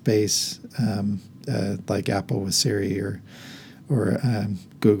this space, like Apple with Siri or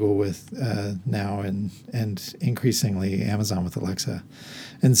Google with Now and increasingly Amazon with Alexa.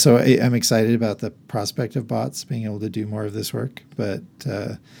 And so I'm excited about the prospect of bots being able to do more of this work, but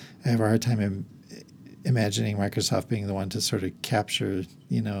I have a hard time imagining Microsoft being the one to sort of capture,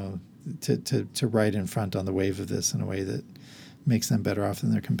 to ride in front on the wave of this in a way that makes them better off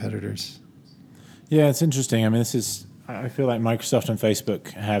than their competitors. Yeah, it's interesting. I mean, I feel like Microsoft and Facebook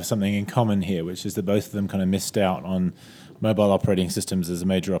have something in common here, which is that both of them kind of missed out on mobile operating systems as a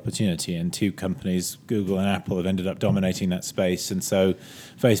major opportunity, and two companies, Google and Apple, have ended up dominating that space. And so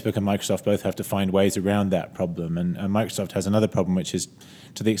Facebook and Microsoft both have to find ways around that problem. And Microsoft has another problem, which is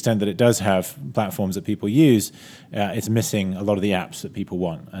to the extent that it does have platforms that people use, it's missing a lot of the apps that people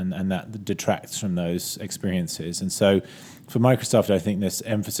want, and that detracts from those experiences. And so for Microsoft, I think this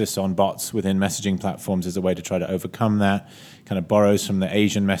emphasis on bots within messaging platforms is a way to try to overcome that. Kind of borrows from the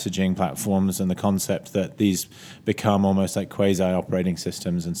Asian messaging platforms and the concept that these become almost like quasi-operating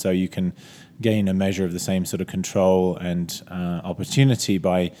systems, and so you can gain a measure of the same sort of control and opportunity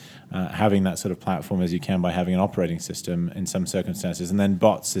by having that sort of platform as you can by having an operating system in some circumstances. And then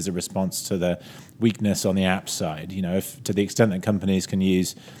bots is a response to the weakness on the app side. If to the extent that companies can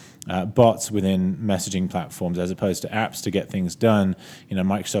use bots within messaging platforms as opposed to apps to get things done,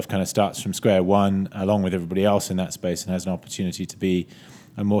 Microsoft kind of starts from square one along with everybody else in that space and has an opportunity to be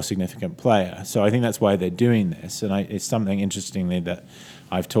a more significant player. So I think that's why they're doing this, and it's something interestingly that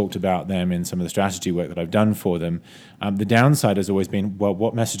I've talked about them in some of the strategy work that I've done for them. The downside has always been, well,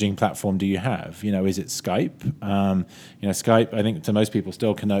 what messaging platform do you have? Is it Skype? Skype, I think to most people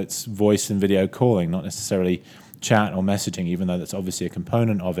still connotes voice and video calling, not necessarily chat or messaging, even though that's obviously a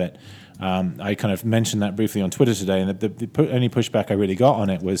component of it. I kind of mentioned that briefly on Twitter today, and the only pushback I really got on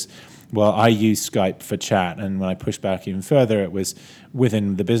it was, well, I use Skype for chat, and when I pushed back even further, it was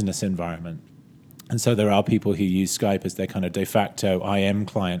within the business environment. And so there are people who use Skype as their kind of de facto IM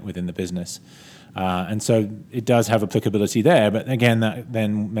client within the business. And so it does have applicability there, but again, that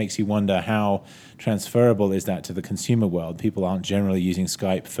then makes you wonder how transferable is that to the consumer world. People aren't generally using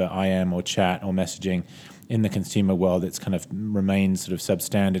Skype for IM or chat or messaging in the consumer world. It's kind of remains sort of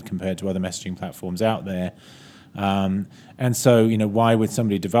substandard compared to other messaging platforms out there. And so, why would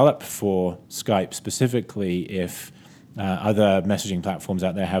somebody develop for Skype specifically if other messaging platforms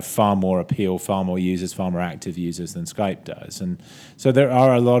out there have far more appeal, far more users, far more active users than Skype does? And so there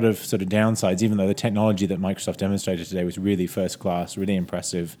are a lot of sort of downsides, even though the technology that Microsoft demonstrated today was really first class, really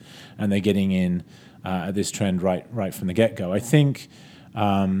impressive, and they're getting in this trend right from the get-go. I think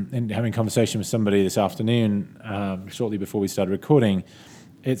in having a conversation with somebody this afternoon, shortly before we started recording,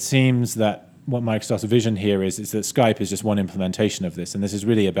 it seems that what Microsoft's vision here is that Skype is just one implementation of this, and this is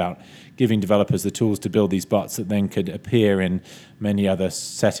really about giving developers the tools to build these bots that then could appear in many other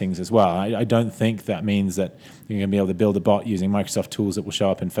settings as well. I don't think that means that you're going to be able to build a bot using Microsoft tools that will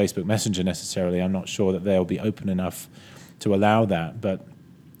show up in Facebook Messenger necessarily. I'm not sure that they'll be open enough to allow that, but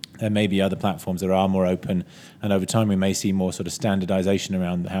there may be other platforms that are more open, and over time we may see more sort of standardization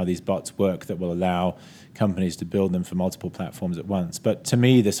around how these bots work that will allow companies to build them for multiple platforms at once. But to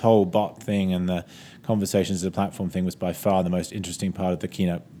me, this whole bot thing and the conversations as a platform thing was by far the most interesting part of the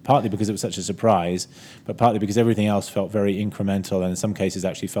keynote, partly because it was such a surprise, but partly because everything else felt very incremental and in some cases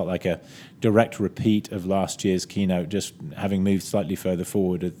actually felt like a direct repeat of last year's keynote, just having moved slightly further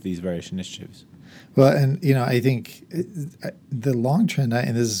forward with these various initiatives. Well, and I think the long trend,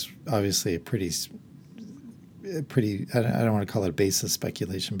 and this is obviously a pretty. I don't want to call it baseless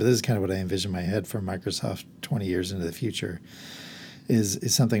speculation, but this is kind of what I envision in my head for Microsoft 20 years into the future,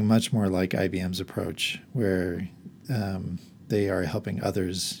 is something much more like IBM's approach, where they are helping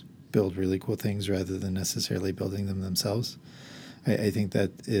others build really cool things rather than necessarily building them themselves. I think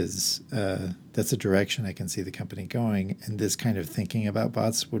that's a direction I can see the company going, and this kind of thinking about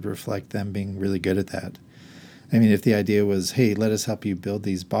bots would reflect them being really good at that. I mean, if the idea was, hey, let us help you build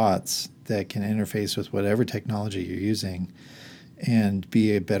these bots that can interface with whatever technology you're using and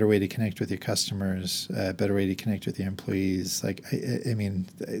be a better way to connect with your customers, a better way to connect with your employees. Like, I mean,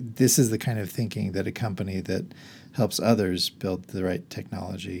 this is the kind of thinking that a company that helps others build the right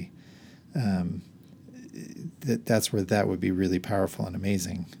technology, that's where that would be really powerful and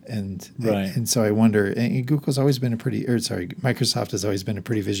amazing. And right. And so I wonder, and Google's always been Microsoft has always been a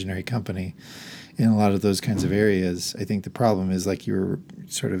pretty visionary company in a lot of those kinds of areas. I think the problem is, like you were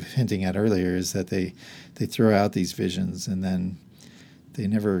sort of hinting at earlier, is that they throw out these visions and then they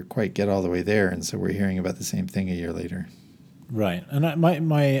never quite get all the way there. And so we're hearing about the same thing a year later. Right. And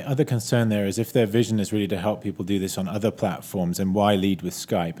my other concern there is if their vision is really to help people do this on other platforms, and why lead with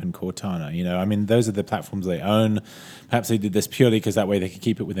Skype and Cortana? I mean, those are the platforms they own. Perhaps they did this purely because that way they could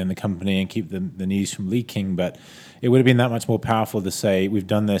keep it within the company and keep the news from leaking. But it would have been that much more powerful to say, we've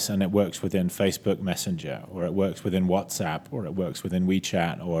done this and it works within Facebook Messenger, or it works within WhatsApp, or it works within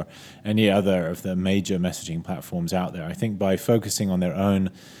WeChat, or any other of the major messaging platforms out there. I think by focusing on their own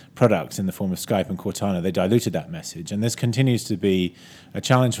products in the form of Skype and Cortana, they diluted that message. And this continues to be a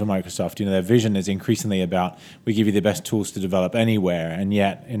challenge for Microsoft. Their vision is increasingly about, we give you the best tools to develop anywhere. And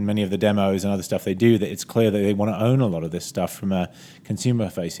yet, in many of the demos and other stuff they do, that it's clear that they want to own a lot of this stuff from a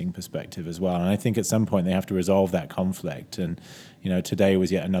consumer-facing perspective as well. And I think at some point they have to resolve that conflict. And today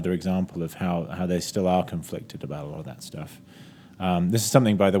was yet another example of how they still are conflicted about a lot of that stuff. This is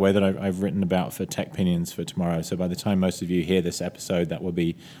something, by the way, that I've written about for TechPinions for tomorrow. So by the time most of you hear this episode, that will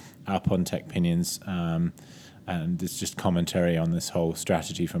be up on TechPinions. And it's just commentary on this whole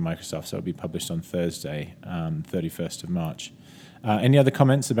strategy from Microsoft. So it'll be published on Thursday, 31st of March. Any other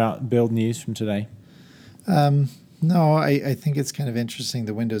comments about build news from today? No, I think it's kind of interesting,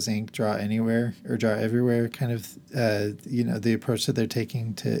 the Windows Ink draw anywhere or draw everywhere kind of, the approach that they're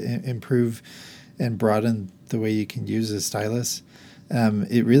taking to improve and broaden the way you can use a stylus.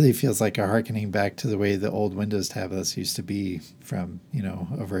 It really feels like a harkening back to the way the old Windows tablets used to be from,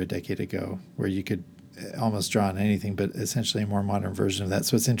 over a decade ago, where you could almost draw on anything, but essentially a more modern version of that.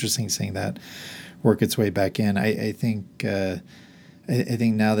 So it's interesting seeing that work its way back in. I think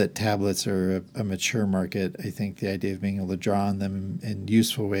now that tablets are a mature market, I think the idea of being able to draw on them in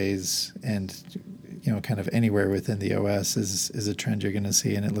useful ways and kind of anywhere within the OS is a trend you're going to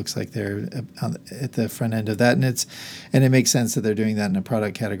see, and it looks like they're at the front end of that, and it makes sense that they're doing that in a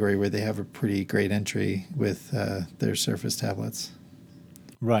product category where they have a pretty great entry with their Surface tablets.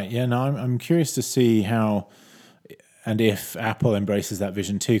 Right. Yeah. No, I'm curious to see how and if Apple embraces that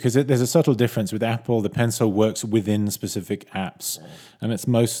vision too, because there's a subtle difference with Apple. The Pencil works within specific apps, and it's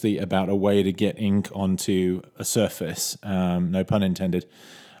mostly about a way to get ink onto a surface, no pun intended.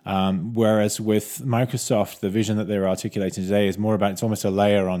 Whereas with Microsoft, the vision that they're articulating today is more about, it's almost a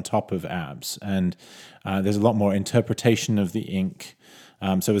layer on top of apps, and there's a lot more interpretation of the ink.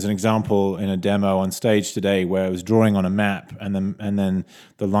 So as an example, in a demo on stage today where I was drawing on a map, and then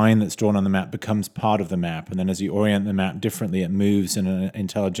the line that's drawn on the map becomes part of the map, and then as you orient the map differently, it moves in an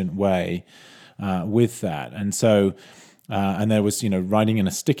intelligent way with that. And so, and there was, writing in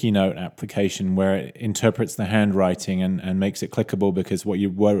a sticky note application where it interprets the handwriting and makes it clickable because what you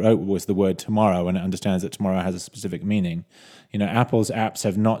wrote was the word tomorrow, and it understands that tomorrow has a specific meaning. Apple's apps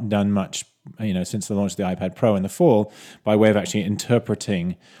have not done much, since the launch of the iPad Pro in the fall, by way of actually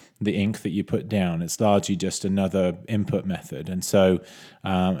interpreting the ink that you put down. It's largely just another input method. And so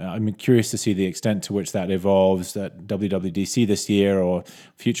I'm curious to see the extent to which that evolves at WWDC this year or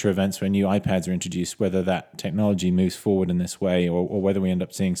future events where new iPads are introduced, whether that technology moves forward in this way or whether we end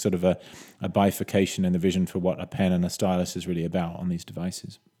up seeing sort of a bifurcation in the vision for what a pen and a stylus is really about on these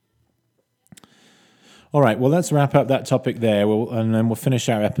devices. All right, well, let's wrap up that topic there, and then we'll finish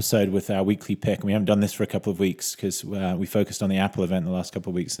our episode with our weekly pick. And we haven't done this for a couple of weeks because we focused on the Apple event the last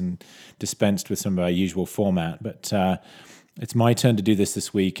couple of weeks and dispensed with some of our usual format. But it's my turn to do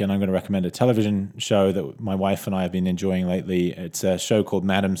this week, and I'm going to recommend a television show that my wife and I have been enjoying lately. It's a show called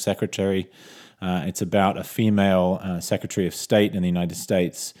Madam Secretary. It's about a female Secretary of State in the United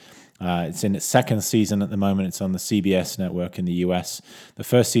States. It's in its second season at the moment. It's on the CBS network in the US. The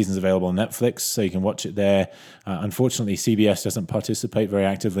first season is available on Netflix, so you can watch it there. Unfortunately, CBS doesn't participate very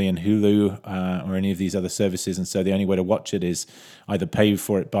actively in Hulu or any of these other services, and so the only way to watch it is either pay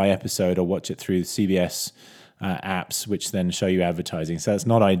for it by episode or watch it through CBS apps, which then show you advertising. So it's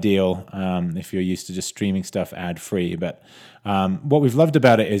not ideal if you're used to just streaming stuff ad-free. But what we've loved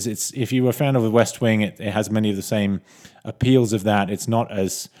about it is if you were a fan of The West Wing, it has many of the same appeals of that. It's not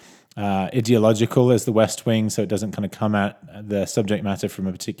as ideological as The West Wing, so it doesn't kind of come at the subject matter from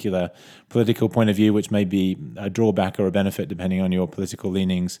a particular political point of view, which may be a drawback or a benefit depending on your political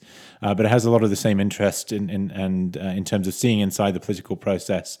leanings. But it has a lot of the same interest in terms of seeing inside the political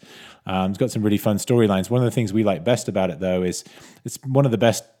process. It's got some really fun storylines. One of the things we like best about it, though, is it's one of the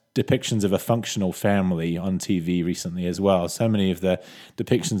best depictions of a functional family on TV recently as well. So many of the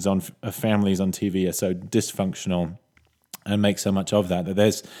depictions of families on TV are so dysfunctional and make so much of that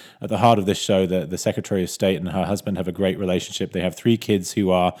there's at the heart of this show, the Secretary of State and her husband have a great relationship. They have 3 kids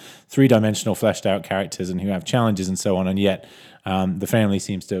who are 3-dimensional fleshed out characters and who have challenges and so on, and yet the family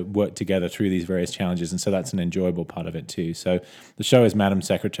seems to work together through these various challenges, and so that's an enjoyable part of it too. So the show is Madam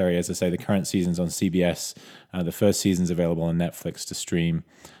Secretary. As I say, the current season's on CBS. The first season's available on Netflix to stream.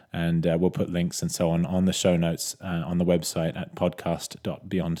 And we'll put links and so on the show notes on the website at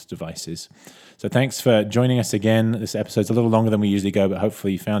podcast.beyonddevices. So thanks for joining us again. This episode's a little longer than we usually go, but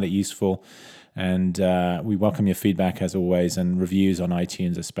hopefully you found it useful. And we welcome your feedback as always and reviews on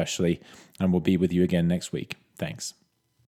iTunes especially. And we'll be with you again next week. Thanks.